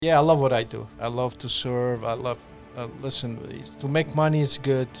Yeah, I love what I do. I love to serve. I love, listen, to make money is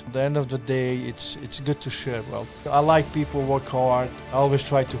good. At the end of the day, it's good to share wealth. I like people work hard. I always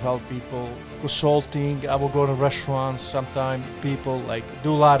try to help people. Consulting, I will go to restaurants. Sometimes people like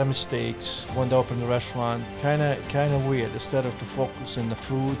do a lot of mistakes when they open the restaurant. Kind of weird. Instead of to focus on the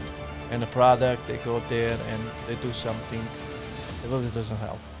food and the product, they go there and they do something. It really doesn't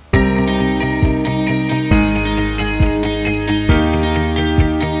help.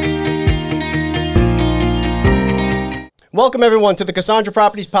 Welcome, everyone, to the Cassandra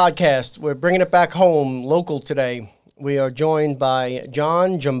Properties Podcast. We're bringing it back home, local today. We are joined by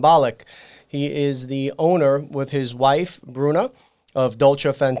John Jambalik. He is the owner with his wife, Bruna, of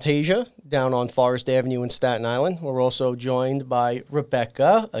Dolce Fantasia down on Forest Avenue in Staten Island. We're also joined by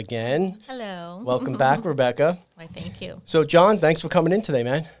Rebecca again. Hello. Welcome back, Rebecca. Why, thank you. So, John, thanks for coming in today,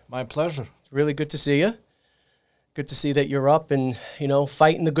 man. My pleasure. It's really good to see you. Good to see that you're up and,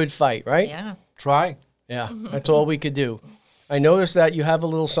 fighting the good fight, right? Yeah. Try. Yeah, that's all we could do. I noticed that you have a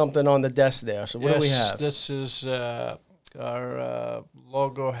little something on the desk there. So what do we have? This is our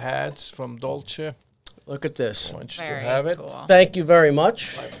logo hats from Dolce. Look at this. I want you Very to have it. cool. Thank you very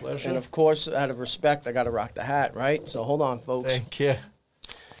much. My pleasure. And of course, out of respect, I got to rock the hat, right? So hold on, folks. Thank you.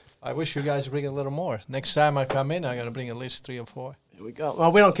 I wish you guys bring a little more. Next time I come in, I'm going to bring at least 3 or 4. Here we go.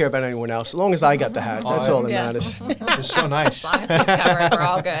 Well, we don't care about anyone else. As long as I got the hat, that's all that Yeah. matters. It's so nice. As long as he's covered, we're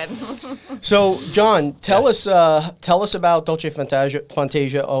all good. So, John, tell Yes. us about Dolce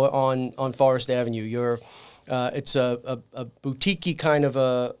Fantasia on Forest Avenue. It's a boutique-y kind of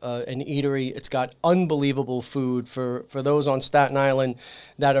an eatery. It's got unbelievable food for those on Staten Island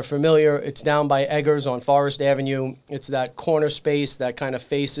that are familiar. It's down by Eggers on Forest Avenue. It's that corner space that kind of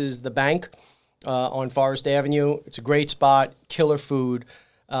faces the bank on Forest Avenue. It's a great spot, killer food.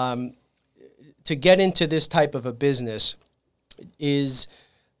 To get into this type of a business, is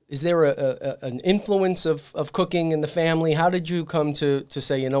there an influence of cooking in the family? How did you come to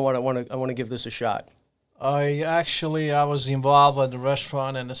say, you know what, I want to give this a shot? I was involved at the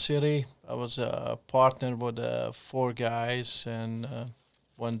restaurant in the city. I was a partner with 4 guys, and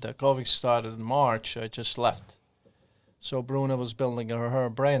when the COVID started in March, I just left. So Bruna was building her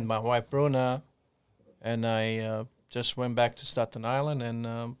brand, my wife Bruna, and I just went back to Staten Island,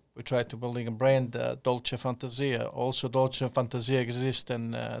 and we tried to building a brand, Dolce Fantasia. Also, Dolce Fantasia exists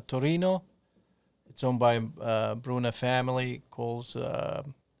in Torino. It's owned by Bruna family, calls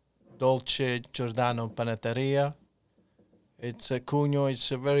Dolce Giordano Panetteria. It's a Cugno. It's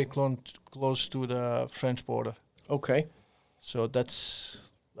very close to the French border. Okay. So that's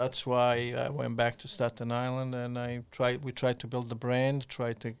why I went back to Staten Island, and we tried to build the brand,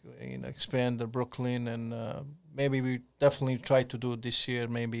 try to expand the Brooklyn, and maybe we definitely try to do it this year,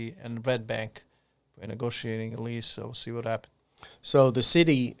 maybe in Red Bank. We're negotiating a lease, so we'll see what happens. So the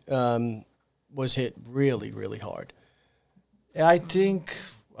city was hit really, really hard. I think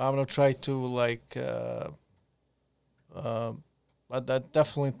I'm gonna try to but I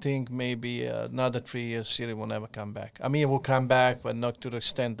definitely think maybe another 3 years city will never come back. I mean, it will come back, but not to the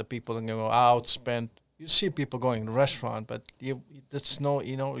extent that people are going to go out, spend. You see people going to the restaurant, but it's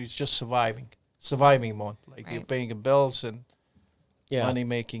it's just surviving mode. Like Right. you're paying the bills and Yeah. money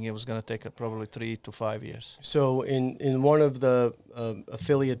making. It was going to take probably 3 to 5 years. So in one of the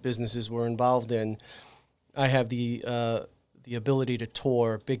affiliate businesses we're involved in, I have the ability to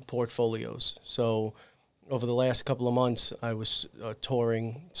tour big portfolios. So over the last couple of months, I was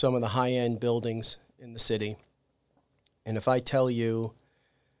touring some of the high-end buildings in the city. And if I tell you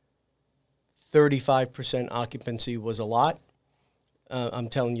 35% occupancy was a lot, I'm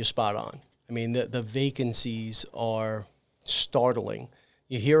telling you spot on. I mean, the vacancies are startling.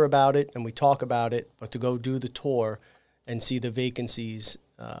 You hear about it and we talk about it, but to go do the tour and see the vacancies,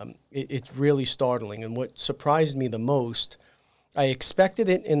 it's really startling. And what surprised me the most, I expected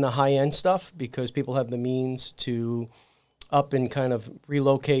it in the high-end stuff because people have the means to up and kind of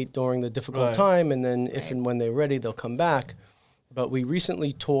relocate during the difficult Right. time, and then if and when they're ready, they'll come back. But we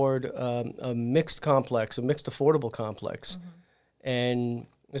recently toured a mixed affordable complex. And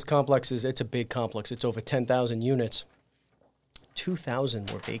this complex it's a big complex. It's over 10,000 units.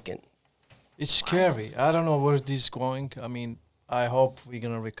 2,000 were vacant. It's scary. I don't know where this is going. I mean, I hope we're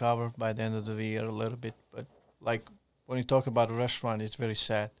going to recover by the end of the year a little bit. But like when you talk about a restaurant, it's very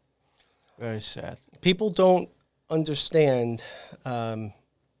sad. Very sad. People don't understand.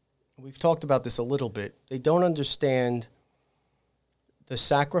 We've talked about this a little bit. They don't understand the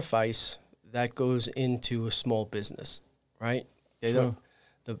sacrifice that goes into a small business, right? They True.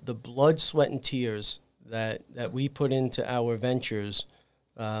 don't. The blood, sweat, and tears that we put into our ventures,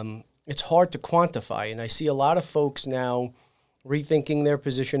 it's hard to quantify. And I see a lot of folks now rethinking their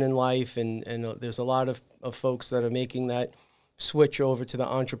position in life, and there's a lot of folks that are making that switch over to the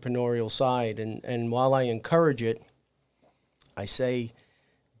entrepreneurial side. And while I encourage it, I say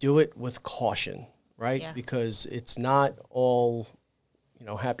do it with caution, right? Yeah. Because it's not all,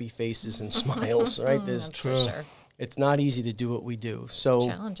 happy faces and smiles, right? That's for True. sure. It's not easy to do what we do. It's So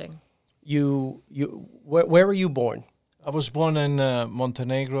challenging. where were you born? I was born in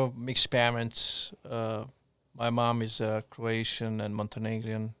Montenegro, mixed parents. My mom is Croatian and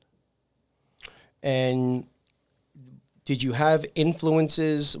Montenegrin. And did you have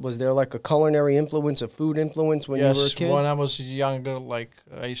influences? Was there like a culinary influence, a food influence when you were a Yes, kid? when I was younger, like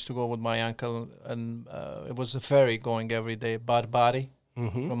I used to go with my uncle, and it was a ferry going every day, Bari,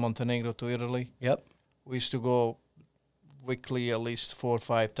 Mm-hmm. from Montenegro to Italy. Yep. We used to go weekly at least 4 or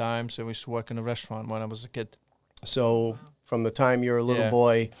 5 times, and we used to work in a restaurant when I was a kid. So from the time you're a little Yeah.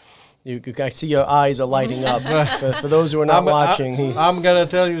 boy, I see your eyes are lighting up. For those who are not watching, I'm gonna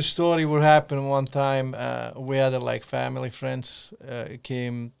tell you a story. What happened one time? We had like family friends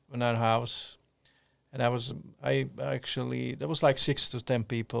came in our house, and I actually there was like 6 to 10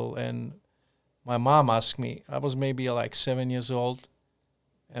 people, and my mom asked me. I was maybe like 7 years old,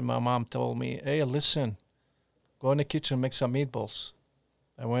 and my mom told me, "Hey, listen, go in the kitchen, make some meatballs."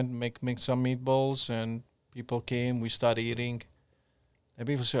 I went and make some meatballs, and people came. We started eating. And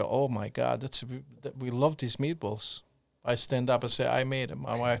people say, "Oh my God, we love these meatballs." I stand up and say, "I made them."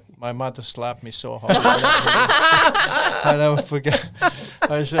 My mother slapped me so hard. I never forget.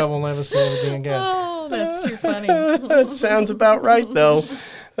 I said, "I will never say anything again." Oh, that's too funny. sounds about right, though.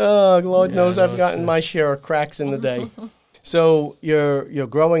 Oh, Lord knows I've that's gotten it. my share of cracks in the day. So you're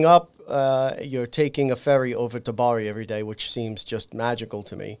growing up. You're taking a ferry over to Bari every day, which seems just magical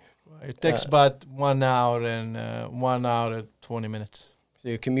to me. It takes about 1 hour and 1 hour and 20 minutes. So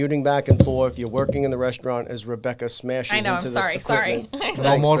you're commuting back and forth. You're working in the restaurant as Rebecca smashes I know. I'm into sorry. the Sorry. equipment. No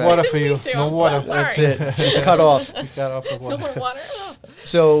Thanks, more Brad. water for you. Me too, No I'm so water. sorry. That's it. She's cut off. You got off the No water. more water.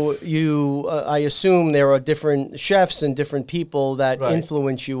 So you, I assume there are different chefs and different people that Right.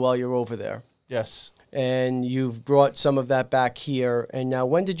 influence you while you're over there. Yes. And you've brought some of that back here. And now,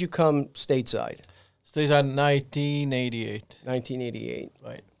 when did you come stateside? Stays at 1988. 1988.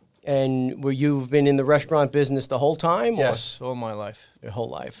 Right. And you've been in the restaurant business the whole time? Yes, all my life. Or your whole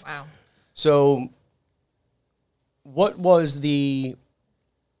life. Wow. So what was the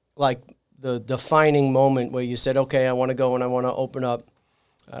defining moment where you said, okay, I want to go and I want to open up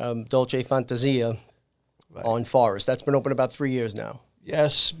Dolce Fantasia Right. on Forest? That's been open about 3 years now.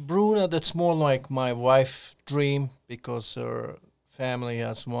 Yes, Bruna, that's more like my wife's dream because her family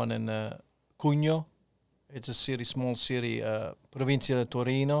has one in Cugno. It's a city, small city, Provincia di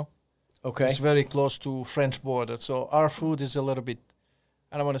Torino. Okay. It's very close to French border. So our food is a little bit,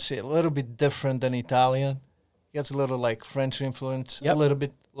 I don't want to say a little bit different than Italian. It gets a little like French influence, Yep. a little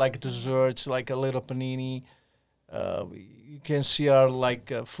bit like desserts, like a little panini. You can see our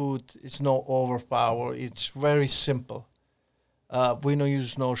food. It's no overpower. It's very simple. We don't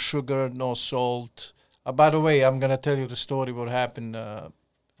use no sugar, no salt. By the way, I'm gonna tell you the story what happened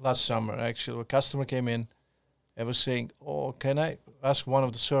last summer. Actually, a customer came in. I was saying, "Oh, can I ask one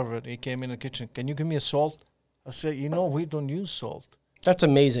of the server?" He came in the kitchen. "Can you give me a salt?" I said, we don't use salt." That's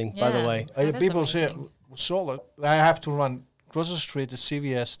amazing, by the Yeah. way. That is People say amazing. salt. I have to run across the street to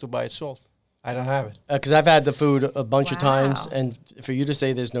CVS to buy salt. I don't have it. Because I've had the food a bunch of times, Wow. and for you to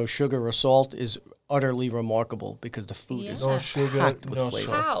say there's no sugar or salt is utterly remarkable because the food is No Yeah. sugar, packed with no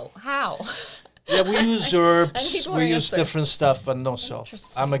flavor. salt. How? Yeah, we use herbs, people we are use answer. different stuff, but no salt.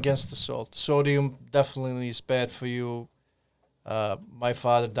 Interesting. I'm against the salt. Sodium definitely is bad for you. My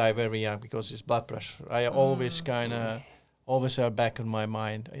father died very young because his blood pressure. I always always have back in my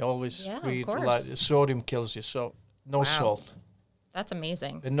mind. I always Yeah, of read like course. sodium kills you, so no Wow. salt That's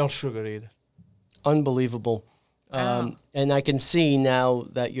amazing. and no sugar either. Unbelievable. Wow. And I can see now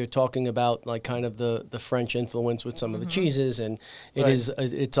that you're talking about like kind of the French influence with some of the cheeses, and it Right. is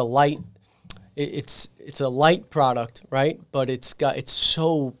it's a light it's a light product, right? But it's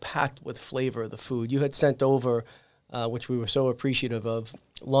so packed with flavor. The food you had sent over, which we were so appreciative of,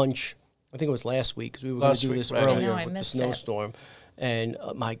 lunch. I think it was last week because we were going Last to do week, this right. earlier I know, I with the missed it. snowstorm. And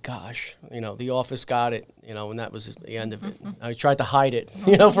my gosh, the office got it, and that was the end of it. I tried to hide it,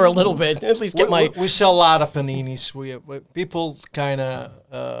 for a little bit, at least get We sell a lot of paninis. We people kind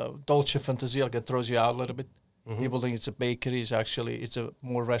of Dolce Fantasia that throws you out a little bit. People think it's a bakery. It's a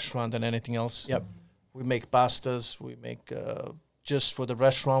more restaurant than anything else. Yep. We make pastas. We make just for the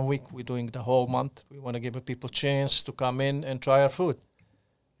restaurant week. We're doing the whole month. We want to give people a chance to come in and try our food.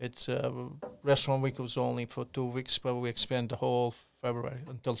 It's restaurant week was only for 2 weeks, but we expand the whole February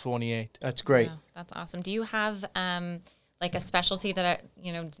until 28. That's great. Yeah, that's awesome. Do you have like a specialty that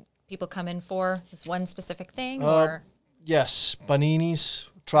people come in for? Is one specific thing or? Yes, paninis,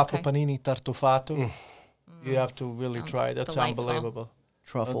 truffle Okay. panini tartufato. You have to really Sounds try. That's delightful. unbelievable.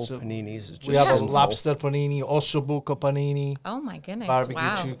 Truffle That's a- paninis. Is just We have a sinful. lobster panini, ossobuco panini, Oh my goodness! barbecue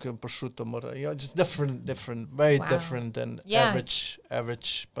Wow. chicken, prosciutto, just different, very Wow. different than Yeah.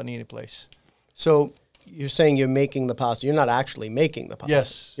 average panini place. So you're saying you're making the pasta. You're not actually making the pasta.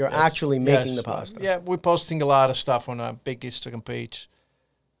 Yes. You're yes, actually making yes. the pasta. Yeah, we're posting a lot of stuff on our big Instagram page,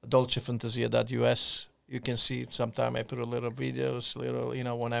 dolcefantasia.us. You can see sometime I put a little videos,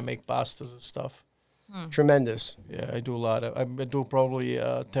 when I make pastas and stuff. Tremendous. Yeah, I do a lot of, I do probably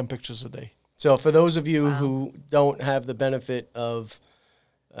 10 pictures a day. So for those of you Wow. who don't have the benefit of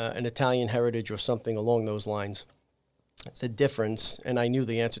an Italian heritage or something along those lines, the difference, and I knew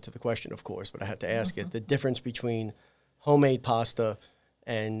the answer to the question, of course, but I had to ask it, the difference between homemade pasta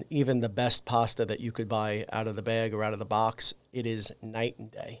and even the best pasta that you could buy out of the bag or out of the box, it is night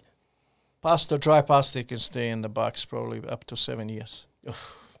and day. Dry pasta can stay in the box probably up to 7 years.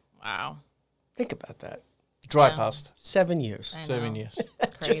 Wow. Think about that. Dry Yeah. pasta, 7 years. I 7 know. years.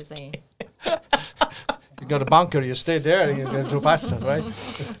 It's crazy. You got a bunker, you stay there, and you get dry pasta, right?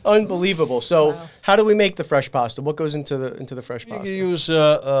 Unbelievable. So Wow. how do we make the fresh pasta? What goes into the fresh You pasta? can use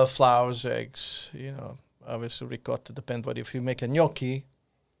flours, eggs, obviously ricotta, depend what. If you make a gnocchi,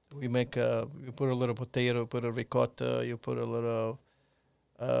 you put a little potato, put a ricotta, you put a little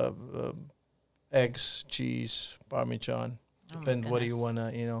eggs, cheese, parmesan, Oh my depend what do you goodness.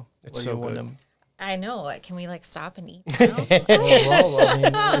 want to, It's what so you want good. them. I know. Can we stop and eat now? Well,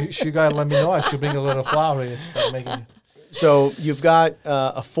 I mean, you guys let me know. I should bring a little flour in. Start making. So you've got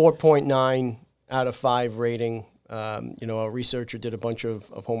a 4.9 out of 5 rating. A researcher did a bunch of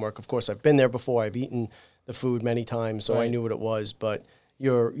homework. Of course, I've been there before. I've eaten the food many times, so I Right. knew what it was. But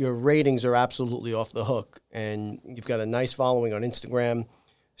your ratings are absolutely off the hook, and you've got a nice following on Instagram.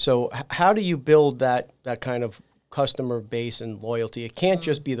 So how do you build that kind of customer base and loyalty? It can't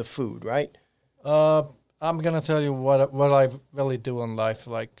just be the food, right? I'm gonna tell you what I really do in life.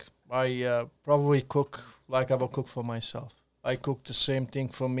 Like I probably cook like I will cook for myself. I cook the same thing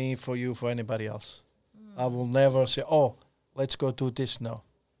for me, for you, for anybody else. I will never say, "Oh, let's go do this." No,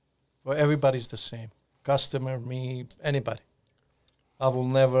 for everybody's the same. Customer, me, anybody. I will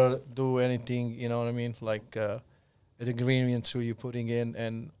never do anything. You know what I mean? Like the ingredients who you're putting in,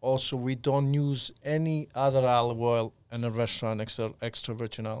 and also we don't use any other olive oil in a restaurant extra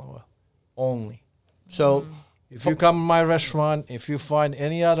virgin olive oil. Only. So If you come to my restaurant, if you find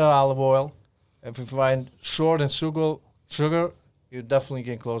any other olive oil, if you find short and sugar, you definitely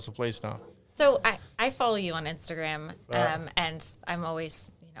can close the place down. So I follow you on Instagram, Right. and I'm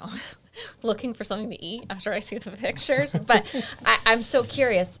always, looking for something to eat after I see the pictures. But I'm so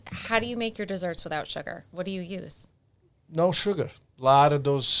curious, how do you make your desserts without sugar? What do you use? No sugar. A lot of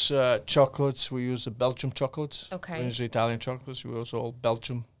those chocolates, we use the Belgium chocolates. Okay. We use the Italian chocolates. We use all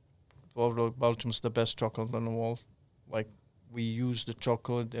Belgium. Although Belgium's the best chocolate in the world. Like, we use the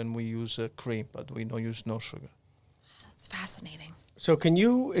chocolate and we use cream, but we don't use no sugar. That's fascinating. So can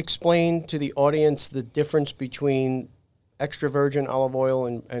you explain to the audience the difference between extra virgin olive oil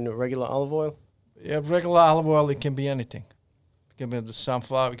and regular olive oil? Yeah, regular olive oil, it can be anything. It can be the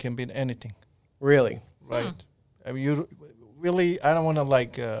sunflower, it can be anything. Really? Right. I mean, you really, I don't want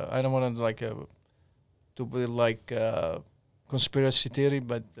to to be like conspiracy theory,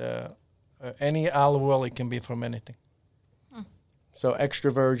 but any olive oil, it can be from anything. So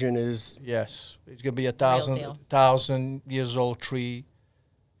extra virgin is Yes, it could be a deal. 1,000 years old tree.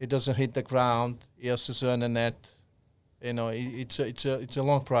 It doesn't hit the ground. Yes, it's on a net. It's a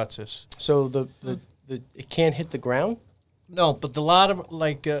long process. so the it can't hit the ground? No, but a lot of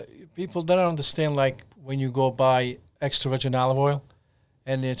people don't understand, like when you go buy extra virgin olive oil,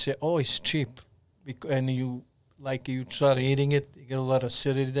 and they say, "Oh, it's cheap," and you start eating it, you get a lot of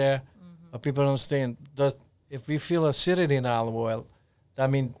acidity there. But people don't understand that if we feel acidity in olive oil, that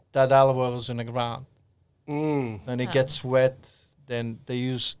means that olive oil is in the ground, and it gets wet. Then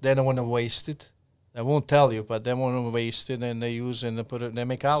they don't want to waste it. They won't tell you, but they want to waste it, and they use it and they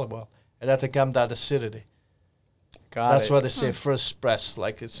make olive oil, and that becomes that acidity. That's why they say first press,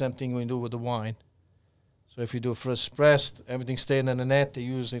 like it's something we do with the wine. So if you do first pressed, everything staying in the net, they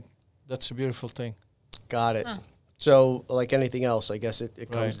use it. That's a beautiful thing. Got it. So like anything else, I guess it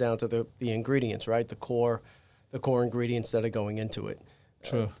comes Right. down to the ingredients, right? The core ingredients that are going into it.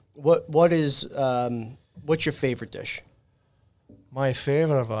 True. What is what's your favorite dish? My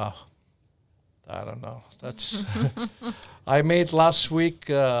favorite, I don't know. That's I made last week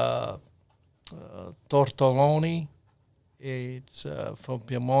tortelloni. It's from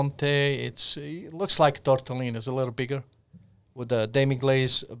Piemonte. It looks like tortellini. It's a little bigger. with the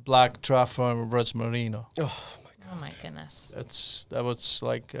demi-glaze black truffle and rosmarino. Oh my goodness. That was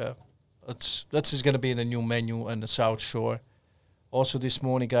like that's is gonna be in the new menu on the South Shore. Also, this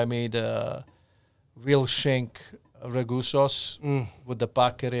morning I made real shank ragu sauce with the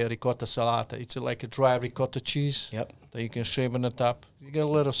paccheri ricotta salata. It's like a dry ricotta cheese Yep. that you can shave on the top. You get a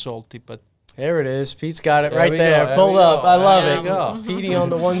little salty, but There it is. Pete's got it There right we there. go, there Pull we up. go, I love there it. we go. Petey on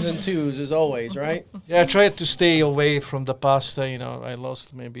the ones and twos as always, right? yeah, I tried to stay away from the pasta. You know, I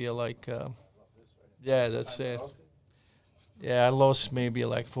lost maybe yeah, that's it. Yeah, I lost maybe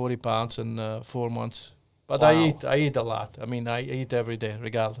like 40 pounds in 4 months. But Wow. I eat a lot. I mean, I eat every day,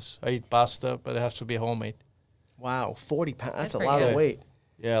 regardless. I eat pasta, but it has to be homemade. Wow, 40 pounds. That's a for lot of you. weight.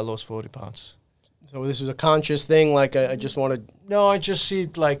 Yeah, I lost 40 pounds. So this was a conscious thing. Like I just wanted. No, I just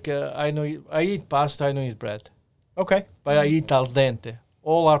eat like I eat pasta. I don't eat bread, Okay. but I eat al dente.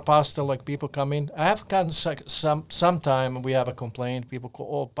 All our pasta, like people come in. I have gotten sometime we have a complaint. People call,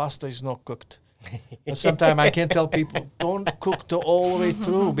 oh, pasta is not cooked. But sometimes I can tell people don't cook the all the way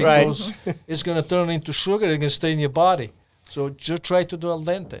through because it's gonna turn into sugar. It's gonna stay in your body. So just try to do al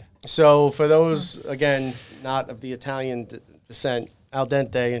dente. So for those again not of the Italian descent, al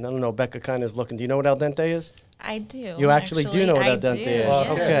dente. And I don't know. Becca kind of is looking. Do you know what al dente is? I do. You actually do know what I al dente do, is.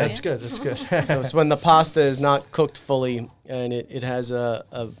 yeah. Okay. That's good. That's good. So it's when the pasta is not cooked fully and it has a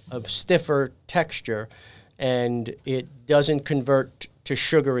stiffer texture and it doesn't convert to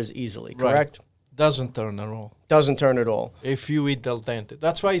sugar as easily, Right. correct? Doesn't turn at all. Doesn't turn at all. If you eat al dente.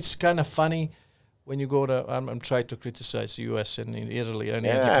 That's why it's kind of funny when you go to, I'm trying to criticize the U.S. and in Italy and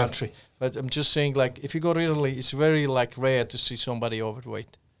any other Yeah. country, but I'm just saying, like, if you go to Italy, it's very, like, rare to see somebody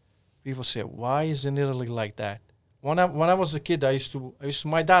overweight. People say, why is in Italy like that? When I was a kid, I used to,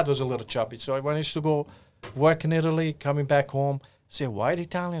 my dad was a little chubby, so when I used to go work in Italy, coming back home, say, why the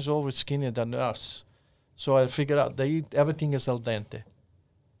Italians always skinnier than us? So I figured out they eat everything is al dente.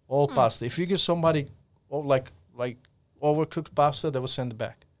 All pasta. If you give somebody like overcooked pasta, they will send it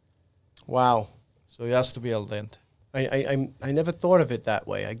back. Wow. So it has to be al dente. I never thought of it that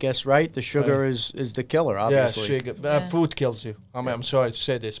way. I guess, right? The sugar is the killer, obviously. Yeah, sugar. Yeah. Food kills you. I'm sorry to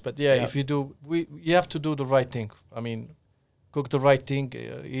say this, but yeah, Yeah. if you do, you have to do the right thing. I mean, cook the right thing,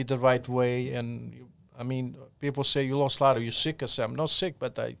 eat the right way, and people say you lost a lot. Are you sick? I say I'm not sick,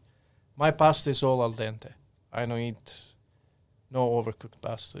 but my pasta is all al dente. I don't eat no overcooked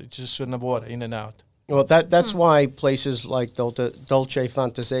pasta. It's just in the water, in and out. Well, that's why places like Dolce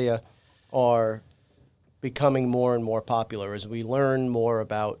Fantasia are becoming more and more popular as we learn more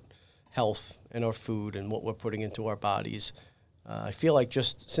about health and our food and what we're putting into our bodies. I feel like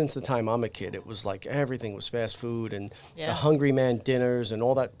just since the time I'm a kid, it was like everything was fast food and the Yeah. Hungry Man dinners and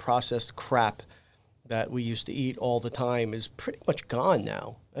all that processed crap that we used to eat all the time is pretty much gone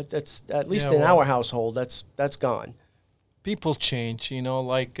now. That's at least Yeah, in well- our household, that's gone. People change,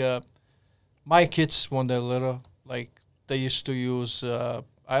 like my kids when they're little, like they used to use,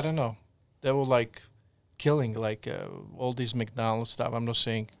 I don't know, they were like killing like all these McDonald's stuff. I'm not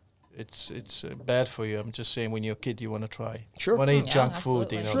saying it's bad for you. I'm just saying when you're a kid, you want to try. Sure. Want to eat Yeah, junk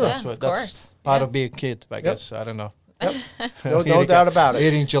absolutely. food, Sure. That's Yeah, what of that's course. part Yeah. of being a kid, I guess. I don't know. No doubt about it.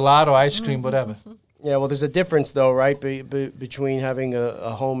 Eating gelato, ice cream, whatever. Yeah, well, there's a difference, though, right, between having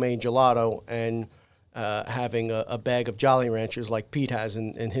a homemade gelato and having a bag of Jolly Ranchers like Pete has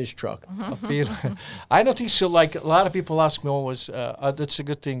in his truck. I don't think so. Like a lot of people ask me always, that's a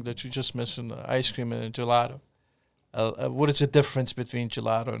good thing that you just mentioned ice cream and gelato. What is the difference between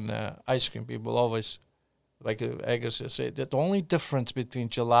gelato and ice cream? People always, like Eggers say, that the only difference between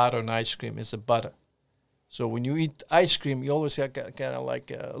gelato and ice cream is the butter. So when you eat ice cream, you always have kind of like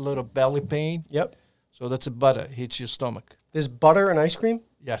a little belly pain. Yep. So that's a butter hits your stomach. There's butter in ice cream?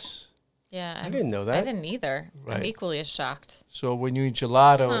 Yes. Yeah. I didn't know that. I didn't either. I'm Right. equally as shocked. So when you eat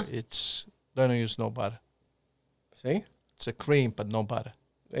gelato, it's don't use no butter. See? It's a cream, but no butter.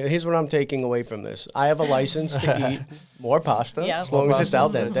 Here's what I'm taking away from this. I have a license to eat more pasta Yeah. as long as it's al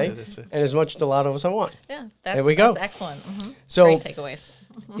dente That's it. and as much gelato as I want. Yeah. There we go. That's excellent. So- Great takeaways.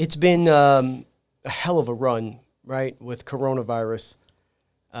 It's been a hell of a run, right, with coronavirus.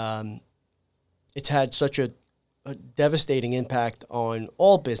 It's had such a devastating impact on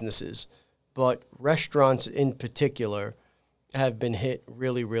all businesses, but restaurants in particular have been hit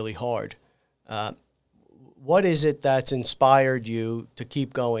really, really hard. What is it that's inspired you to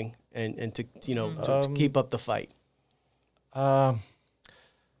keep going and to to keep up the fight?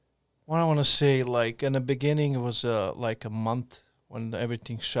 What I want to say, like in the beginning, it was like a month when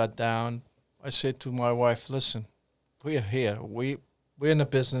everything shut down. I said to my wife, "Listen, we're here. We're in the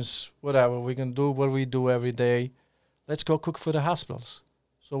business. Whatever we can do, what we do every day. Let's go cook for the hospitals."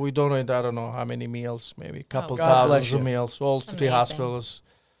 So we donate, I don't know how many meals, maybe a couple God bless thousands of you. meals, all three Amazing. hospitals.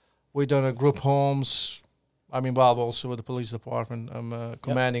 We donate group homes. I'm involved also with the police department. I'm a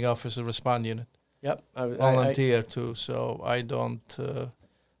commanding officer, respond unit, Yep. volunteer too. So I don't.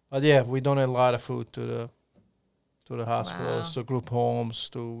 But yeah, we donate a lot of food to the hospitals, Wow. to group homes,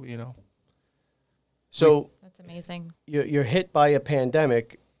 to you know. So That's amazing. you're hit by a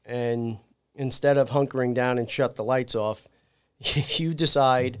pandemic, and instead of hunkering down and shut the lights off, you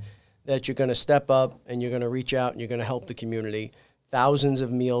decide that you're going to step up and you're going to reach out and you're going to help the community. Thousands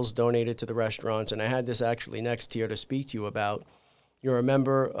of meals donated to the restaurants, and I had this actually next here to speak to you about. You're a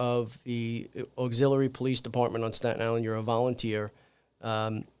member of the Auxiliary Police Department on Staten Island. You're a volunteer.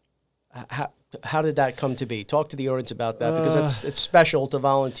 How did that come to be? Talk to the audience about that, because it's special to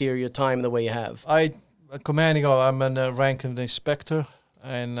volunteer your time the way you have. Commanding. I'm in the rank of the inspector,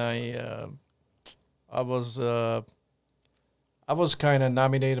 and I was kind of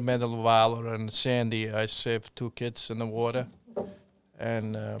nominated Medal of Valor. And Sandy, I saved 2 kids in the water,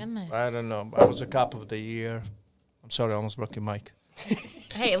 and Goodness. I don't know. I was a cop of the year. I'm sorry, I almost broke your mic.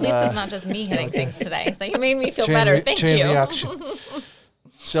 Hey, at least it's not just me hitting things today. So you made me feel Chain better. re- Thank chain you. reaction.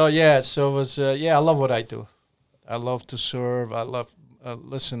 So it was. I love what I do. I love to serve. I love.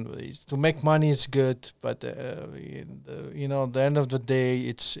 Listen, to make money is good, but at the end of the day,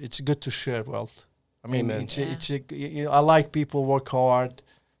 it's good to share wealth. I mean, Amen. I like people work hard.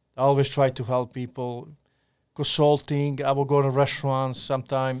 I always try to help people. Consulting. I will go to restaurants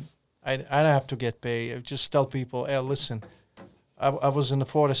sometime. I don't have to get paid. I just tell people, hey, listen. I was in the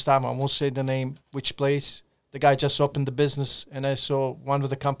forest time. I won't say the name, which place. The guy just opened the business, and I saw one of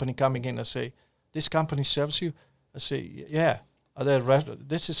the company coming in. I say, this company serves you? I say, yeah.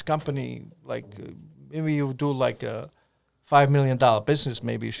 This is company, like, maybe you do like a $5 million business.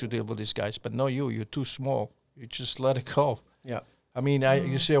 Maybe you should deal with these guys. But no, you're too small. You just let it go. Yeah. I mean,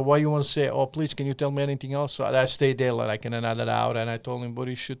 you say, what you want to say? Oh, please, can you tell me anything else? So I stayed there like in another hour, and I told him what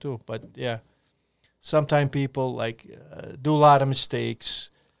he should do. But, yeah, sometimes people, like, do a lot of mistakes.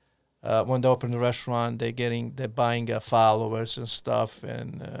 When they open the restaurant, they're buying followers and stuff,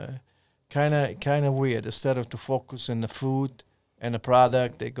 and kind of weird. Instead of to focus on the food and the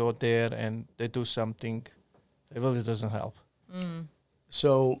product, they go there and they do something. It really doesn't help.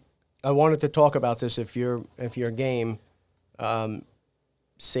 So I wanted to talk about this if you're game,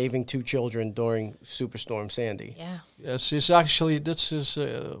 saving 2 children during Superstorm Sandy. Yeah. Yes, it's actually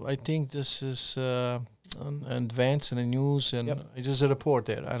I think this is on advance in the news, and Yep. it is a report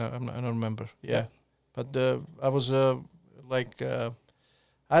there. I don't remember. Yeah, but I was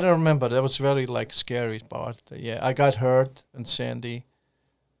I don't remember. That was very like scary part. Yeah, I got hurt in Sandy.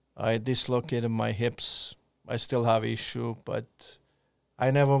 I dislocated my hips. I still have issue, but I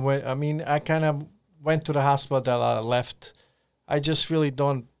never went. I mean, I kind of went to the hospital. I left. I just really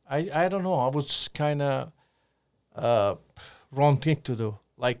don't. I don't know. I was kind of wrong thing to do.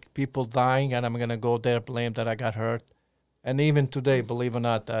 Like people dying, and I'm gonna go there blame that I got hurt. And even today, believe it or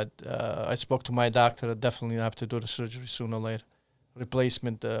not, that I spoke to my doctor. I definitely have to do the surgery sooner or later,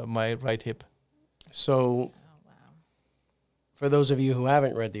 replacement my right hip. So Oh, wow. for those of you who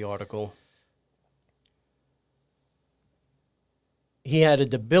haven't read the article, he had a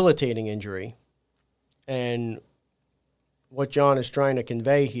debilitating injury, and what John is trying to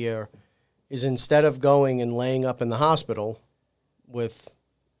convey here is instead of going and laying up in the hospital with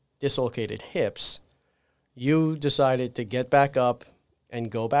dislocated hips, you decided to get back up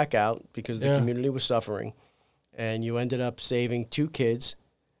and go back out because the Yeah. community was suffering, and you ended up saving 2 kids.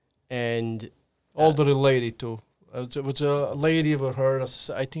 And Older lady too. It was a lady with her.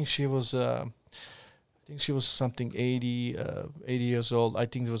 I think she was. Something 80 years old. I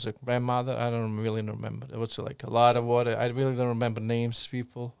think it was a grandmother. I don't really remember. It was like a lot of water. I really don't remember names,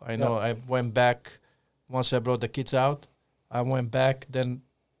 people. I know I went back once I brought the kids out. I went back. Then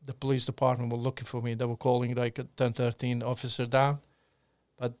the police department were looking for me. They were calling like a 1013 officer down.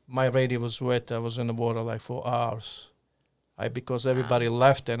 But my radio was wet. I was in the water like 4 hours. Because everybody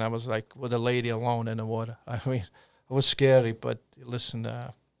left, and I was like with a lady alone in the water. I mean, it was scary. But listen,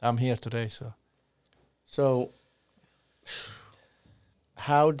 I'm here today, so. so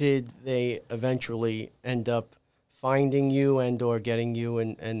how did they eventually end up finding you and or getting you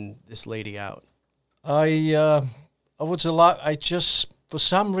and this lady out? I was a lot. I just, for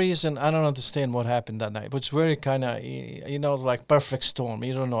some reason, I don't understand what happened that night. It was very kind of, like perfect storm.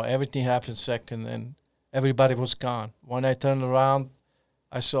 You don't know. Everything happened second, and everybody was gone. When I turned around,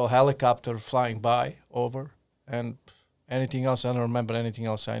 I saw a helicopter flying by over, and anything else, I don't remember anything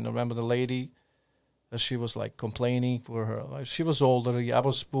else. I remember the lady. She was like complaining for her. Like, she was older. I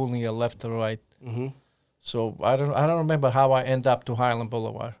was pulling her left to right. Mm-hmm. So I don't remember how I end up to Highland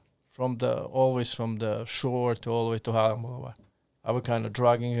Boulevard always from the shore to all the way to Highland Boulevard. I was kind of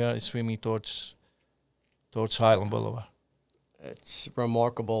dragging her, swimming towards Highland Boulevard. It's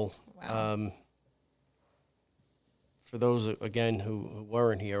remarkable. Wow. For those, again, who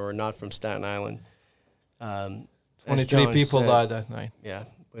weren't here or not from Staten Island, as 23 John people said, died that night. Yeah,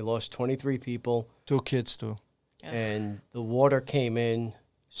 we lost 23 people, 2 kids too. Yeah. and the water came in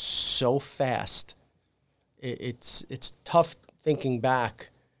so fast. It's tough thinking back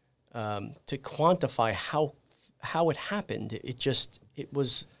to quantify how it happened. It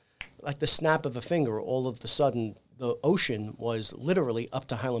was like the snap of a finger. All of a sudden, the ocean was literally up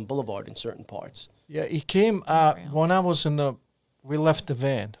to Highland Boulevard in certain parts. Yeah, it came when I was we left the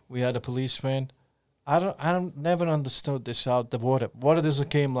van. We had a police van. I don't never understood this how the water doesn't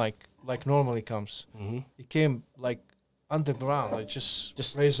came like normally comes. Mm-hmm. It came like underground. It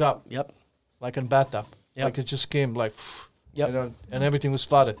just raised up Yep. like in bathtub. Yep. Like it just came like, Yep. and everything was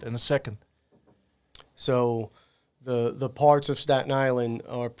flooded in a second. So the parts of Staten Island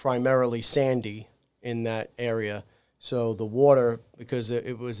are primarily sandy in that area. So the water, because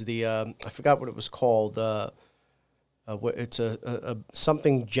it was the I forgot what it was called. It's a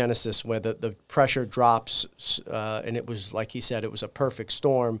something Genesis where the pressure drops, and it was like he said, it was a perfect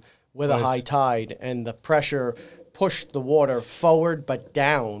storm with a Right. high tide, and the pressure pushed the water forward but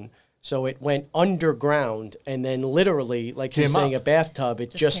down. So it went underground, and then literally, like he's Came saying, up. a bathtub.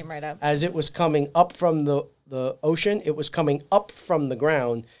 It Just just came right up. as it was coming up from the ocean, it was coming up from the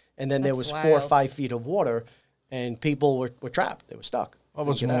ground, and then there That's was 4 or wild. 5 feet of water, and people were trapped. They were stuck. What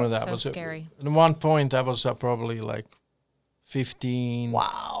was Couldn't get more out. of that? So Was it- scary. At one point, I was probably like 15,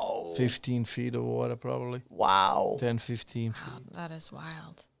 Wow. 15 feet of water, probably Wow. 10, 15 Wow, feet. that is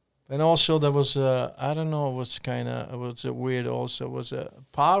wild. And also there was I don't know, it was weird. Also, was a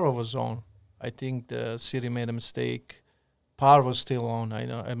power was on. I think the city made a mistake. Power was still on. I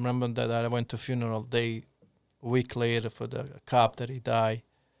know. I remember that I went to funeral day a week later for the cop that he died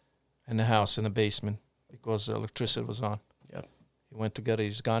in the house in the basement because the electricity was on. Yep. He went to get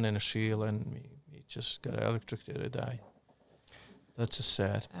his gun and a shield, and he just got electrocuted and died. That's a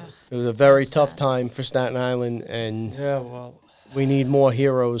sad. Ugh, It was a very so tough sad. time for Staten Island, and Yeah, well, we need more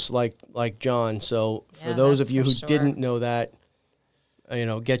heroes like John. So for Yeah, those of that's you for who sure. didn't know that,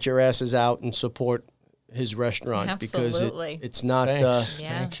 get your asses out and support his restaurant because Absolutely. it's not thanks.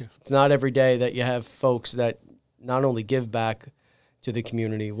 Yeah. Thank you. it's not every day that you have folks that not only give back to the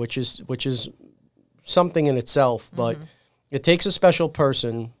community, which is something in itself, but it takes a special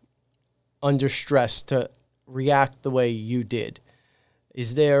person under stress to react the way you did.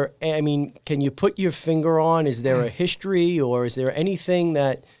 Is there, can you put your finger on, is there a history or is there anything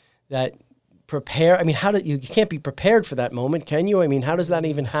that prepare, you can't be prepared for that moment, can you? How does that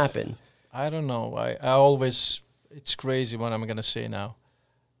even happen? I don't know. I always, it's crazy what I'm going to say now.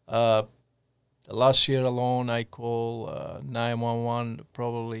 Last year alone, I called 911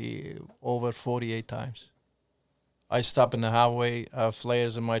 probably over 48 times. I stop in the highway,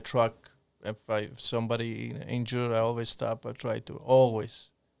 flares in my truck. If somebody injured, I always stop. I try to always.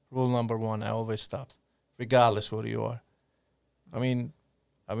 Rule number 1, I always stop, regardless where you are. I mean,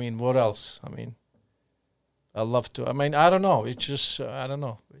 what else? I love to. I don't know. It's just, I don't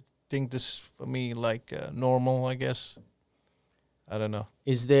know. I think this for me like normal, I guess. I don't know.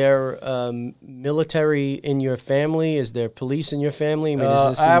 Is there military in your family? Is there police in your family?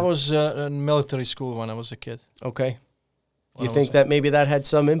 I was in military school when I was a kid. Okay. Do When you I think was that maybe that had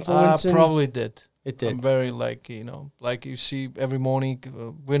some influence? probably did. It did. I'm very like you see every morning.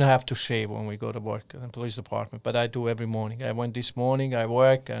 We don't have to shave when we go to work in the police department, but I do every morning. I went this morning. I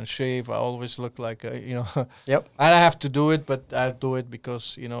work and shave. I always look like Yep. I don't have to do it, but I do it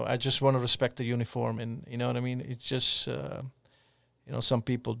because I just want to respect the uniform, and you know what I mean. It's just some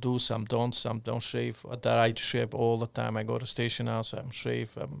people do, some don't shave. That I shave all the time. I go to station house. I'm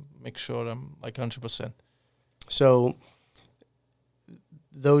shave. I make sure I'm like 100%. So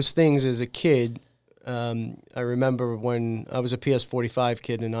those things as a kid, I remember when I was a PS45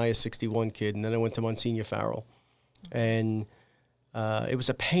 kid and an IS-61 kid, and then I went to Monsignor Farrell. And it was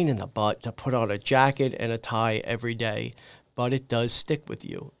a pain in the butt to put on a jacket and a tie every day, but it does stick with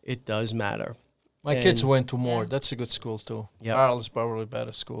you. It does matter. My kids And- went to Moore. Yeah. That's a good school too. Yep. Farrell is probably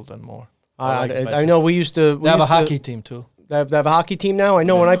better school than Moore. like it I better. know we used to... They have a hockey team too. They have a hockey team now? I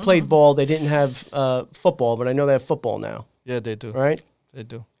know when I played ball, they didn't have football, but I know they have football now, Yeah, they do. right? They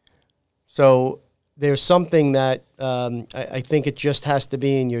do. So there's something that I think it just has to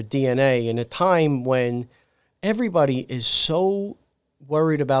be in your DNA in a time when everybody is so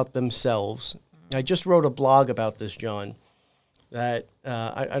worried about themselves. I just wrote a blog about this, John, that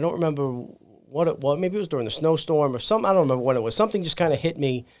I don't remember maybe it was during the snowstorm or something. I don't remember when it was. Something just kind of hit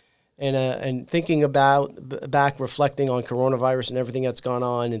me, and thinking about back, reflecting on coronavirus and everything that's gone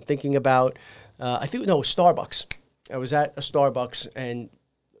on, and thinking about, I think no, Starbucks. I was at a Starbucks, and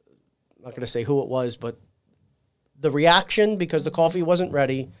I'm not going to say who it was, but the reaction, because the coffee wasn't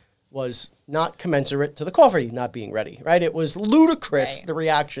ready, was not commensurate to the coffee not being ready, right? It was ludicrous, Right. the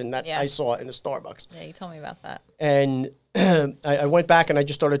reaction that Yeah. I saw in the Starbucks. Yeah, you told me about that. And I went back and I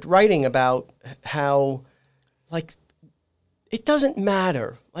just started writing about how, like, it doesn't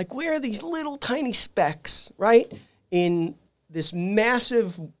matter. Like, where are these little tiny specks, right, in this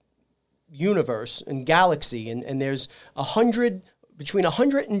massive universe and galaxy, and there's between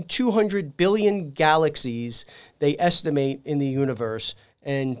 100 and 200 billion galaxies they estimate in the universe,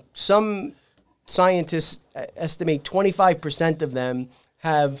 and some scientists estimate 25% of them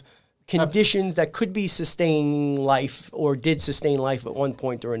have conditions that could be sustaining life or did sustain life at one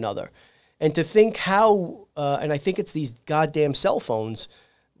point or another. And to think how, and I think it's these goddamn cell phones,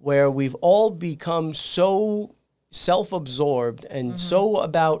 where we've all become so self-absorbed and so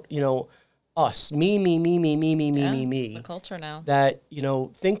about, us, me, It's the culture now. that,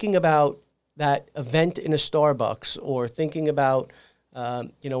 thinking about that event in a Starbucks, or thinking about,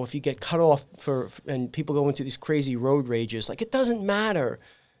 if you get cut off and people go into these crazy road rages, like, it doesn't matter.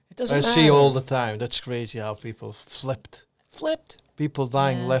 It doesn't I matter. see all the time. That's crazy how people flipped. Flipped. People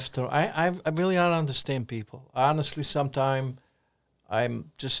dying Yeah. left or I really don't understand people. Honestly, sometimes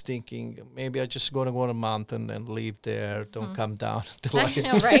I'm just thinking maybe I just gonna go to a mountain and leave there. Don't come down till I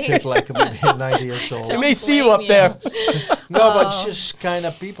know, right? till like maybe 90 years old. We Don't may see you blame up there. No, but Oh. just kind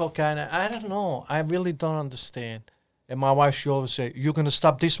of people I don't know. I really don't understand. And my wife, she always say, "You gonna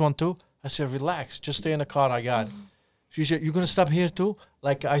stop this one too?" I said, "Relax, just stay in the car. I got it." She said, "You gonna stop here too?"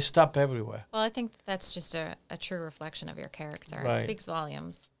 Like I stop everywhere. Well, I think that's just a true reflection of your character. Right. It speaks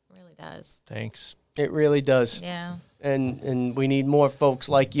volumes. It really does. Thanks. It really does. Yeah. And we need more folks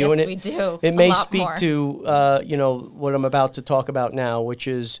like you. Yes, and it, we do. It A may lot speak more. to what I'm about to talk about now, which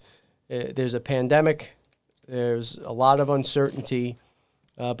is there's a pandemic, there's a lot of uncertainty,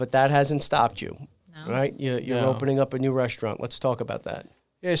 but that hasn't stopped you, No. right? You're Yeah. opening up a new restaurant. Let's talk about that.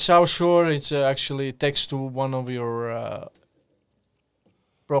 Yeah, South Shore. It's actually text to one of your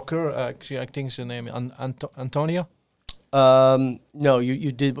broker. Actually, I think it's the name Antonio. No,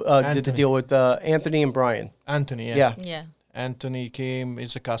 you did the Anthony. deal with Anthony and Brian. Anthony. Yeah. Yeah. Yeah. Anthony came.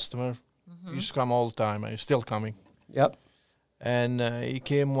 He's a customer. He used to come all the time. He's still coming. Yep. And he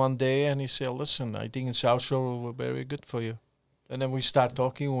came one day and he said, "Listen, I think in South Shore will be very good for you." And then we start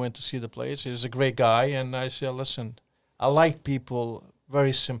talking. We went to see the place. He's a great guy. And I said, "Listen, I like people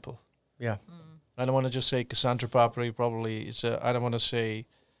very simple. Yeah. I don't want to just say Cassandra Property. Probably it's I don't want to say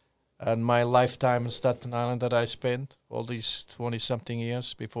my lifetime in Staten Island that I spent all these 20-something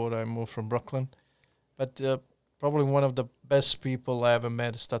years before I moved from Brooklyn. But probably one of the best people I ever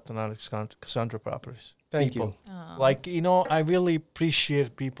met is Staten Island Cassandra Properties. Thank People. you. Oh. Like, I really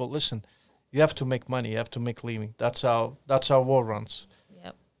appreciate people. Listen, you have to make money. You have to make living. That's how war runs.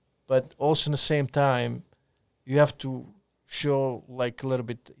 Yep. But also in the same time, you have to show like a little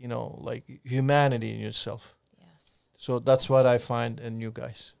bit, like humanity in yourself. Yes. So that's what I find in you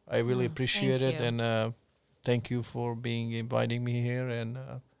guys. I really Oh, appreciate thank it, you. and thank you for inviting me here, and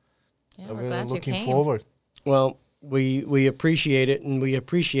Yeah, I'm we're really glad you looking came. forward. Well, we appreciate it, and we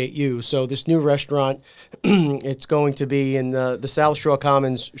appreciate you. So this new restaurant, it's going to be in the South Shore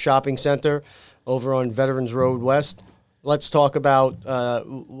Commons Shopping Center over on Veterans Road West. Let's talk about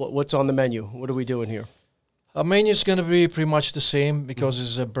what's on the menu. What are we doing here? Our menu is going to be pretty much the same because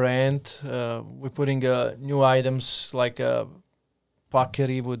it's a brand. We're putting new items like a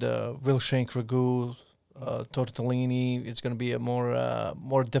paccheri with a Wilshank ragu, tortellini. It's going to be a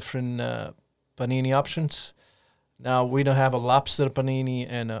more different panini options. Now, we don't have a lobster panini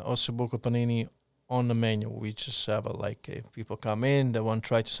and a ossobuco panini on the menu. We just have if people come in, they want to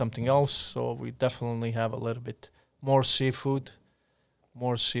try something else. So we definitely have a little bit more seafood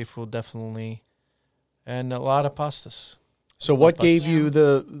definitely, and a lot of pastas. So what Help us. gave you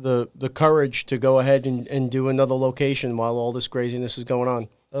the courage to go ahead and do another location while all this craziness is going on?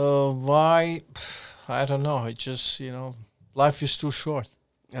 Why? I don't know. It just, life is too short.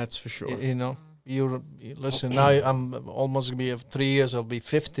 That's for sure. You listen, now I'm almost going to be 3 years, I'll be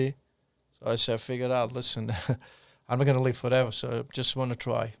 50. So I figured out, listen, I'm not going to live forever, so I just want to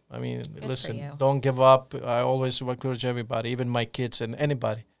try. I mean, for listen, you. don't give up. I always encourage everybody, even my kids and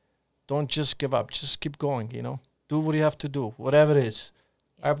anybody. Don't just give up. Just keep going, Do what you have to do, whatever it is.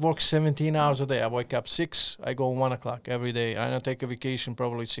 I've worked 17 hours a day. I wake up 6, I go 1 o'clock every day. I don't take a vacation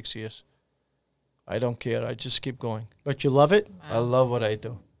probably 6 years. I don't care. I just keep going. But you love it? I love what I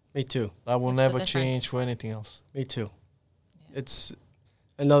do. Me too. I will That's the never difference. change for anything else. Me too. It's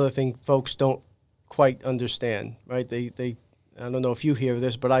another thing folks don't quite understand, right? They I don't know if you hear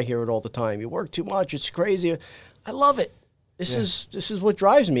this, but I hear it all the time. You work too much. It's crazy. I love it. This is what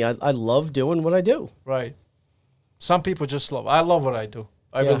drives me. I love doing what I do. Right. Some people just love. I love what I do.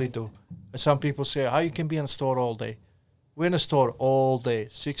 I Yeah. really do. And some people say, "How you can be in a store all day?" We're in a store all day,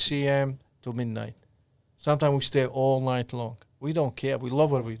 6 a.m. to midnight. Sometimes we stay all night long. We don't care. We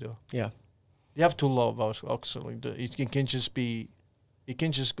love what we do. Yeah. You have to love us. Actually, it can just be. You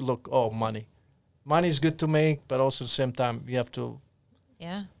can just look. Oh, money. Money is good to make, but also at the same time, you have to.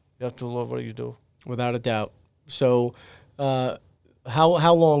 Yeah. You have to love what you do. Without a doubt. So,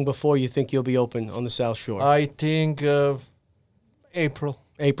 how long before you think you'll be open on the South Shore? I think April.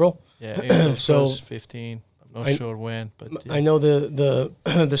 April. Yeah, April So- 1st, 15. I'm not I- sure when, but yeah. I know the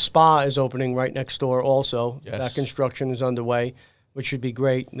the spa is opening right next door. Also, Yes. that construction is underway, which should be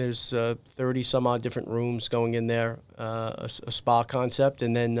great. There's 30 some odd different rooms going in there. A spa concept,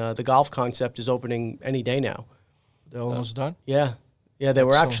 and then the golf concept is opening any day now. They're almost done. Yeah, yeah. They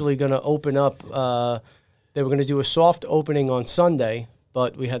were Excellent. actually going to open up. They were going to do a soft opening on Sunday,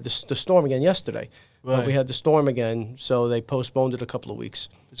 but we had the storm again yesterday. But we Right. had the storm again, so they postponed it a couple of weeks.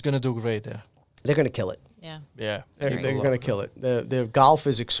 It's gonna do great there. They're going to kill it. Yeah. Yeah, They're people love going to kill it. The golf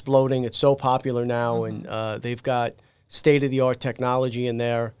is exploding. It's so popular now, and they've got state of the art technology in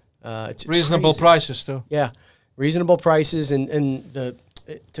there. It's Reasonable crazy. prices too. Yeah, reasonable prices, and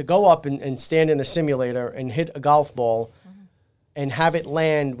to go up and stand in a simulator and hit a golf ball, and have it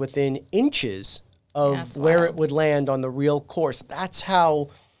land within inches of That's where wild. it would land on the real course. That's how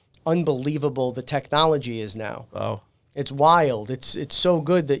unbelievable the technology is now. Wow. It's wild. It's so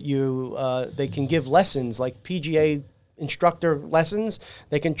good that they can give lessons like PGA instructor lessons.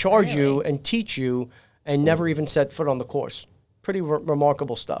 They can charge you Really? and teach you and never even set foot on the course. Pretty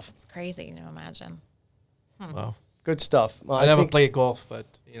remarkable stuff. It's crazy to imagine. Wow. Good stuff. I never think- played golf, but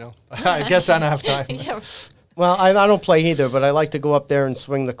I guess I don't have time. Yeah. Well, I don't play either, but I like to go up there and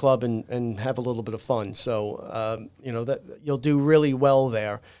swing the club and have a little bit of fun. So that you'll do really well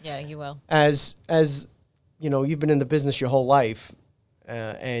there. Yeah, you will. As you've been in the business your whole life,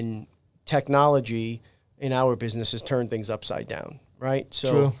 and technology in our business has turned things upside down, right?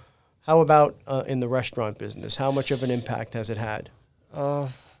 So, True. how about in the restaurant business? How much of an impact has it had? A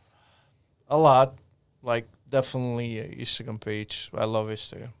lot. Like definitely Instagram page. I love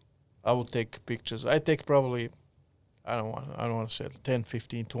Instagram. I will take pictures. I take probably I don't want to say 10,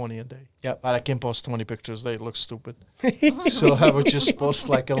 15, 20 a day. Yep. But I can post 20 pictures. They look stupid. So I would just post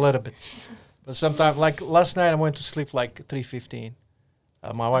like a little bit. But sometimes, like last night, I went to sleep like 3:15.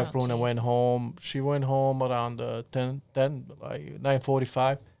 My wife Oh, Bruna jeez. went home. She went home around 10, like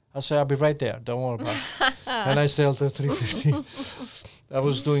 9:45. I said, I'll be right there. Don't worry about it. And I stayed till 3:15. I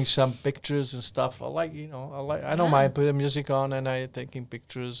was doing some pictures and stuff. I don't mind putting music on and I taking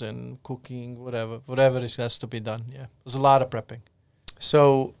pictures and cooking, whatever it has to be done. Yeah, there's a lot of prepping.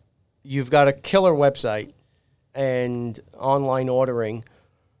 So, you've got a killer website and online ordering.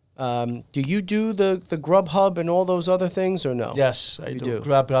 Do you do the Grubhub and all those other things, or no? Yes, I You do. do.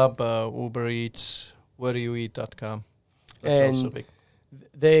 Grubhub, Uber Eats, whereyoueat.com. That's And also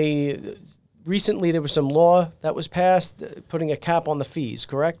big. Recently there was some law that was passed putting a cap on the fees,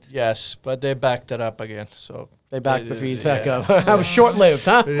 correct? Yes, but they backed it up again. So They backed the fees back yeah. up. That was short-lived,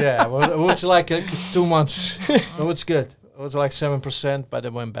 huh? Yeah, well, it was like 2 months. It was good. It was like 7%, but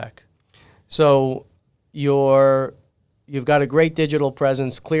it went back. So you've got a great digital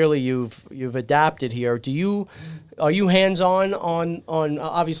presence. Clearly, you've adapted here. Are you hands-on on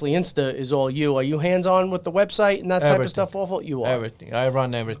obviously Insta is all you. Are you hands-on with the website and that type of Everything. stuff? Awful, you are. Everything. I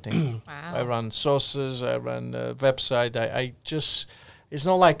run everything. Wow. I run sources. I run website. I just. It's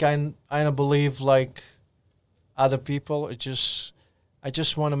not like I don't believe like other people. I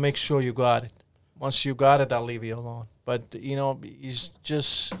just want to make sure you got it. Once you got it, I'll leave you alone. But it's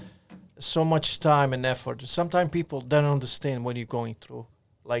just so much time and effort. Sometimes people don't understand what you're going through.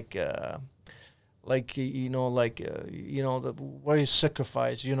 What is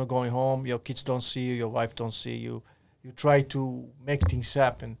sacrifice? Going home, your kids don't see you, your wife don't see you. You try to make things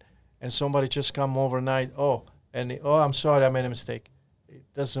happen, and somebody just come overnight. I'm sorry, I made a mistake. It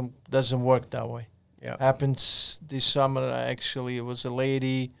doesn't work that way. Yeah. Happens this summer. Actually, it was a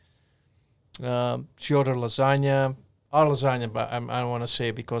lady. She ordered lasagna. Our lasagna, but I don't want to say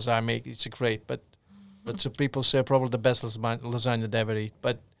it because I make it's great, but some people say probably the best lasagna they ever eat.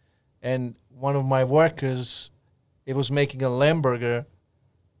 And one of my workers, it was making a lamb burger,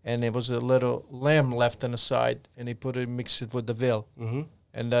 and it was a little lamb left on the side, and he mixed it with the veal, Mm-hmm.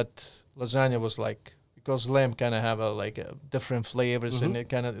 and that lasagna was like because lamb kind of have a different flavors and Mhm. it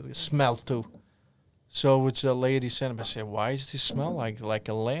kind of smell too. So which the lady sent me, I said, why does this smell like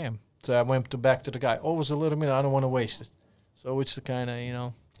a lamb? So I went back to the guy. Oh, it was a little bit. I don't want to waste it. So it's the kind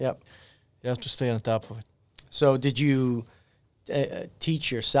of Yep. you have to stay on top of it. So did you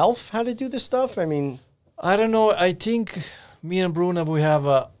teach yourself how to do this stuff? I mean, I don't know. I think me and Bruno we have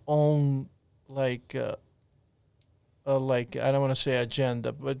our own I don't want to say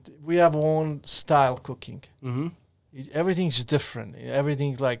agenda, but we have our own style cooking. mm-hmm. Everything's different.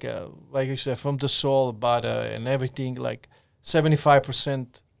 Everything like you said, from the soul, butter, and everything. Like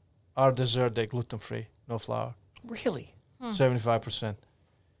 75% our dessert they gluten free, no flour. Really? 75%.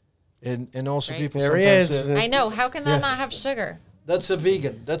 And also Great. people There he sometimes is. say, I know. How can that Yeah. not have sugar? that's a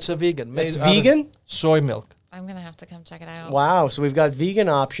vegan. That's a vegan. It's Made out of vegan? soy milk. I'm gonna have to come check it out. Wow. So we've got vegan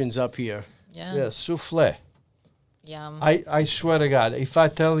options up here. Yeah. Yeah, souffle. Yum. I swear to God, if I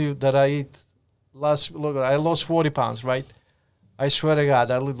tell you that I lost 40 pounds, right? I swear to God,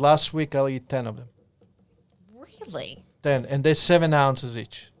 last week I'll eat 10 of them. Really? 10, and they're 7 ounces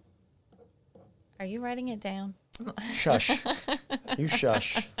each. Are you writing it down? Shush. You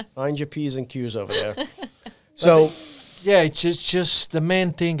shush. Mind your P's and Q's over there. So, Yeah, it's just the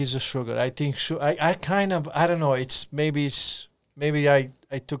main thing is the sugar. I think I kind of I don't know. Maybe I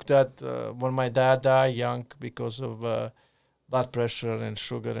took that when my dad died young because of blood pressure and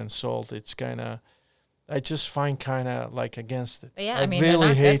sugar and salt. It's kind of I just find kind of like against it. But yeah, I I mean, they're really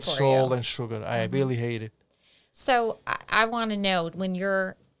not good hate for salt you. and sugar. I really hate it. So I want to know, when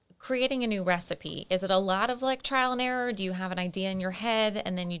you're creating a new recipe, is it a lot of like trial and error? Do you have an idea in your head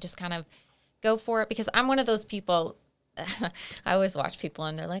and then you just kind of go for it? Because I'm one of those people. I always watch people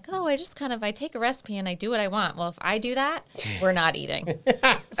and they're like, oh, I take a recipe and I do what I want. Well, if I do that, we're not eating.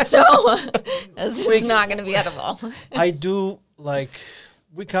 So this is not going to be edible. I do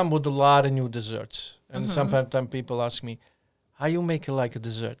we come with a lot of new desserts, and Mm-hmm. sometimes people ask me, how you make it like a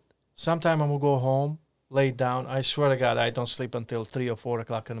dessert? Sometimes I will go home, lay down. I swear to God, I don't sleep until 3 or 4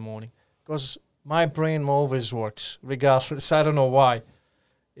 o'clock in the morning because my brain always works, regardless. I don't know why.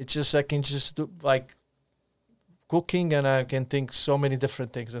 It's just I can just do like cooking, and I can think so many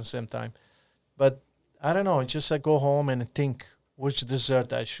different things at the same time. But I don't know. It's just I go home and think which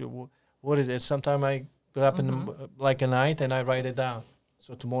dessert I should. What is it? Sometimes I get up in a night and I write it down.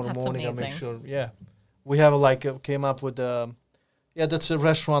 So tomorrow That's morning I make amazing. sure. Yeah, we have came up with. That's a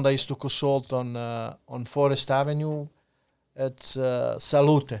restaurant I used to consult on Forest Avenue. It's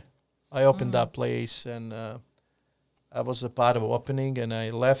Salute. I opened that place and. I was a part of opening, and I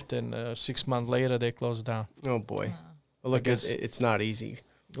left, and 6 months later they closed down. oh boy. Well, look, guess- it's not easy.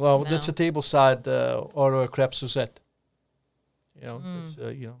 Well, No. that's a tableside or a crepe Suzette. It's,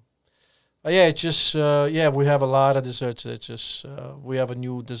 yeah, it's just we have a lot of desserts. It's just we have a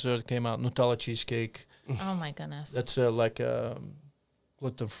new dessert came out, Nutella cheesecake. Oh my goodness. That's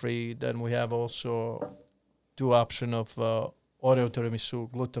gluten free. Then we have also 2 option of Oreo tiramisu,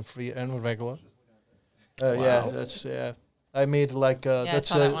 gluten free and regular. Yeah, that's I made I that's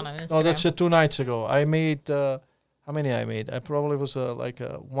saw that one on no, that's Instagram. 2 nights ago. I made how many I made? I probably was over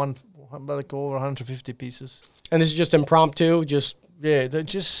 150 pieces. And this is just impromptu, just Yeah, they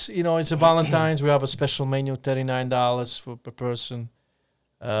just it's a Valentine's. We have a special menu, $39 per person.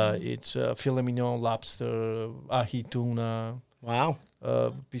 It's filet mignon, lobster, ahi tuna, wow.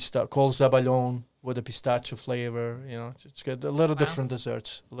 col zabaione with a pistachio flavor. It's got a little Wow. different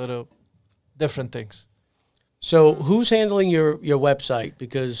desserts, a little different things. So who's handling your website?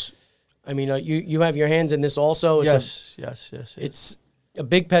 Because, I mean, you have your hands in this also. Yes. It's a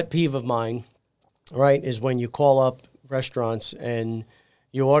big pet peeve of mine, right, is when you call up restaurants and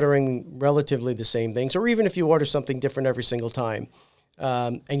you're ordering relatively the same things, or even if you order something different every single time,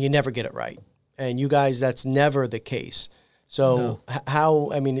 and you never get it right. And you guys, that's never the case. So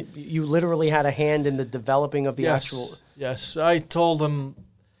how, I mean, you literally had a hand in the developing of the actual... Yes, I told them,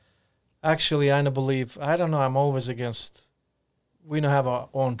 actually, I don't believe, I don't know, I'm always against, we don't have our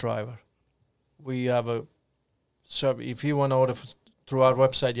own driver. We have a, if you want to order through our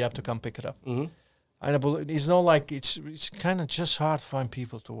website, you have to come pick it up. Mm-hmm. I don't believe, it's not like, it's kind of just hard to find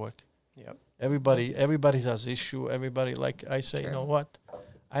people to work. Yep. Everybody has issue. Everybody, like I say, you know what?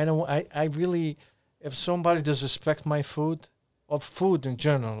 I really, if somebody disrespect my food, or food in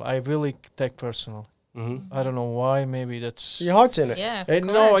general, I really take personal. Mm-hmm. I don't know why. Maybe that's. Your heart's in it. Yeah. And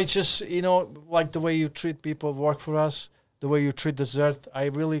no, it's just like the way you treat people who work for us, the way you treat dessert. I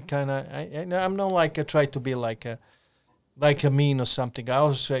really kind of. I'm not like I try to be like a mean or something. I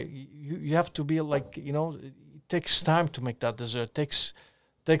always say you have to be like it takes time to make that dessert. Takes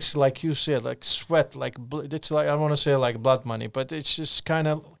like you said, like sweat, like it's like I don't want to say like blood money, but it's just kind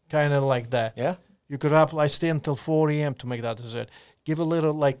of like that. Yeah. You could have, I stay until 4 a.m. to make that dessert. Give a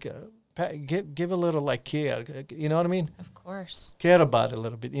little like, give a little like care. You know what I mean? Of course. Care about it a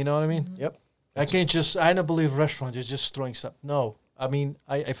little bit. You know what I mean? Yep. I can't just, I don't believe restaurants is just throwing stuff. No. I mean,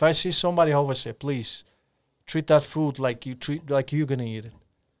 if I see somebody, I always say, please, treat that food like you're going to eat it.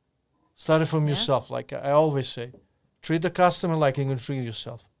 Start it from Yeah. yourself. Like I always say, treat the customer like you're going to treat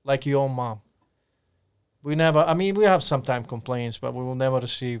yourself, like your own mom. We have sometimes complaints, but we will never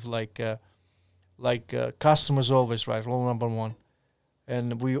receive customers always right, rule number one.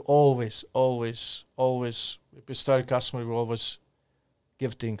 And we always, if we start a customer, we always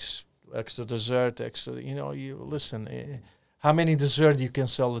give things, extra dessert, extra, you listen, how many dessert you can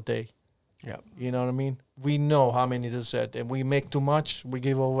sell a day? Yeah. You know what I mean? We know how many dessert, and we make too much, we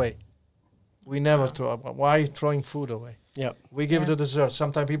give away. We never throw. Why are you throwing food away? Yeah. We give Yeah. the dessert.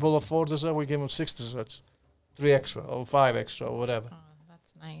 Sometimes people afford dessert, we give them 6 desserts, 3 extra, or 5 extra, or whatever. Oh,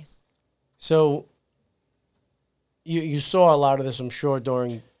 that's nice. So you saw a lot of this, I'm sure,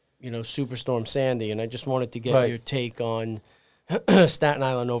 during Superstorm Sandy, and I just wanted to get Right. your take on Staten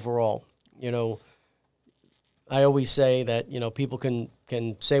Island overall. I always say that people can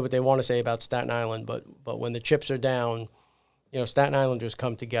say what they want to say about Staten Island, but when the chips are down, Staten Islanders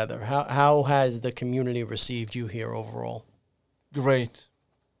come together. How has the community received you here overall? Great.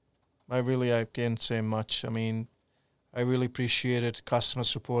 I can't say much. I mean, I really appreciated customers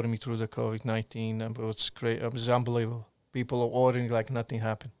supporting me through the COVID-19. It was great. It was unbelievable. People are ordering like nothing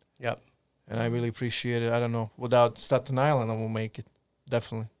happened. Yep. And I really appreciate it. I don't know. Without Staten Island, I won't make it.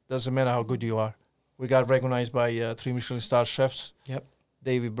 Definitely. Doesn't matter how good you are. We got recognized by 3 Michelin star chefs. Yep.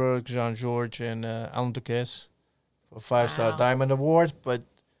 David Berg, Jean-Georges, and Alan Duquesne for 5-star Wow. Diamond Award. But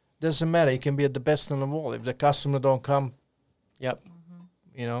doesn't matter. You can be at the best in the world. If the customer don't come, Yep.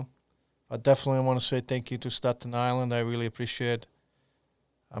 I definitely want to say thank you to Staten Island. I really appreciate.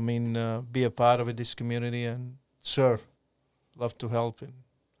 Be a part of this community and serve. Love to help, and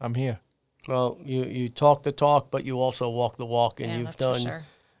I'm here. Well, you talk the talk, but you also walk the walk, and Yeah, you've that's for done sure.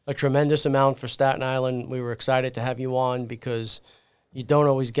 a tremendous amount for Staten Island. We were excited to have you on because you don't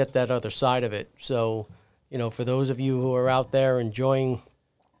always get that other side of it. So, for those of you who are out there enjoying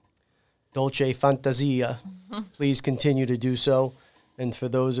Dolce Fantasia, please continue to do so. And for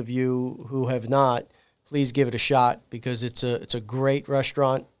those of you who have not, please give it a shot because it's a great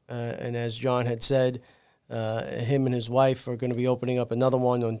restaurant. And as John had said, him and his wife are going to be opening up another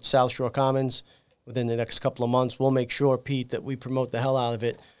one on South Shore Commons within the next couple of months. We'll make sure, Pete, that we promote the hell out of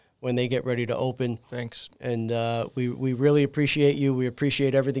it when they get ready to open. Thanks. And we really appreciate you. We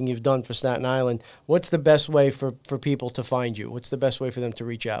appreciate everything you've done for Staten Island. What's the best way for people to find you? What's the best way for them to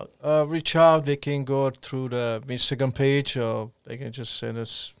reach out? Reach out. They can go through the Instagram page, or they can just send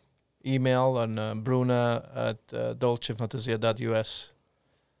us email on Bruna at dolcefantasia.us.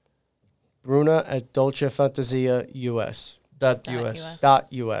 Bruna at Dolcefantasia US. .us.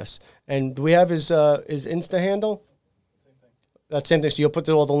 .us. And do we have his Insta handle? That same thing. So you'll put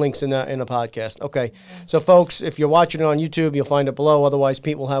all the links in the podcast. Okay. So folks, if you're watching it on YouTube, you'll find it below. Otherwise,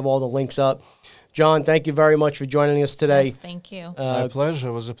 Pete will have all the links up. John, thank you very much for joining us today. Yes, thank you. My pleasure.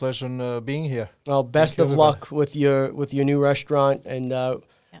 It was a pleasure being here. Well, best you, of luck with your new restaurant, and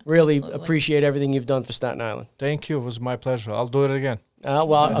really appreciate everything you've done for Staten Island. Thank you. It was my pleasure. I'll do it again.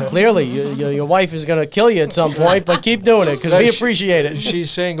 Clearly, your wife is going to kill you at some point, but keep doing it because we appreciate it. She's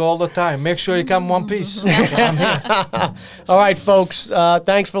saying all the time, make sure you come one piece. I'm here. All right, folks.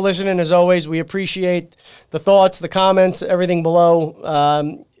 Thanks for listening. As always, we appreciate the thoughts, the comments, everything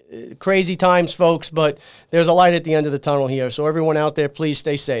below. Crazy times, folks, but there's a light at the end of the tunnel here. So everyone out there, please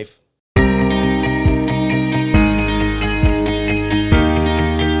stay safe.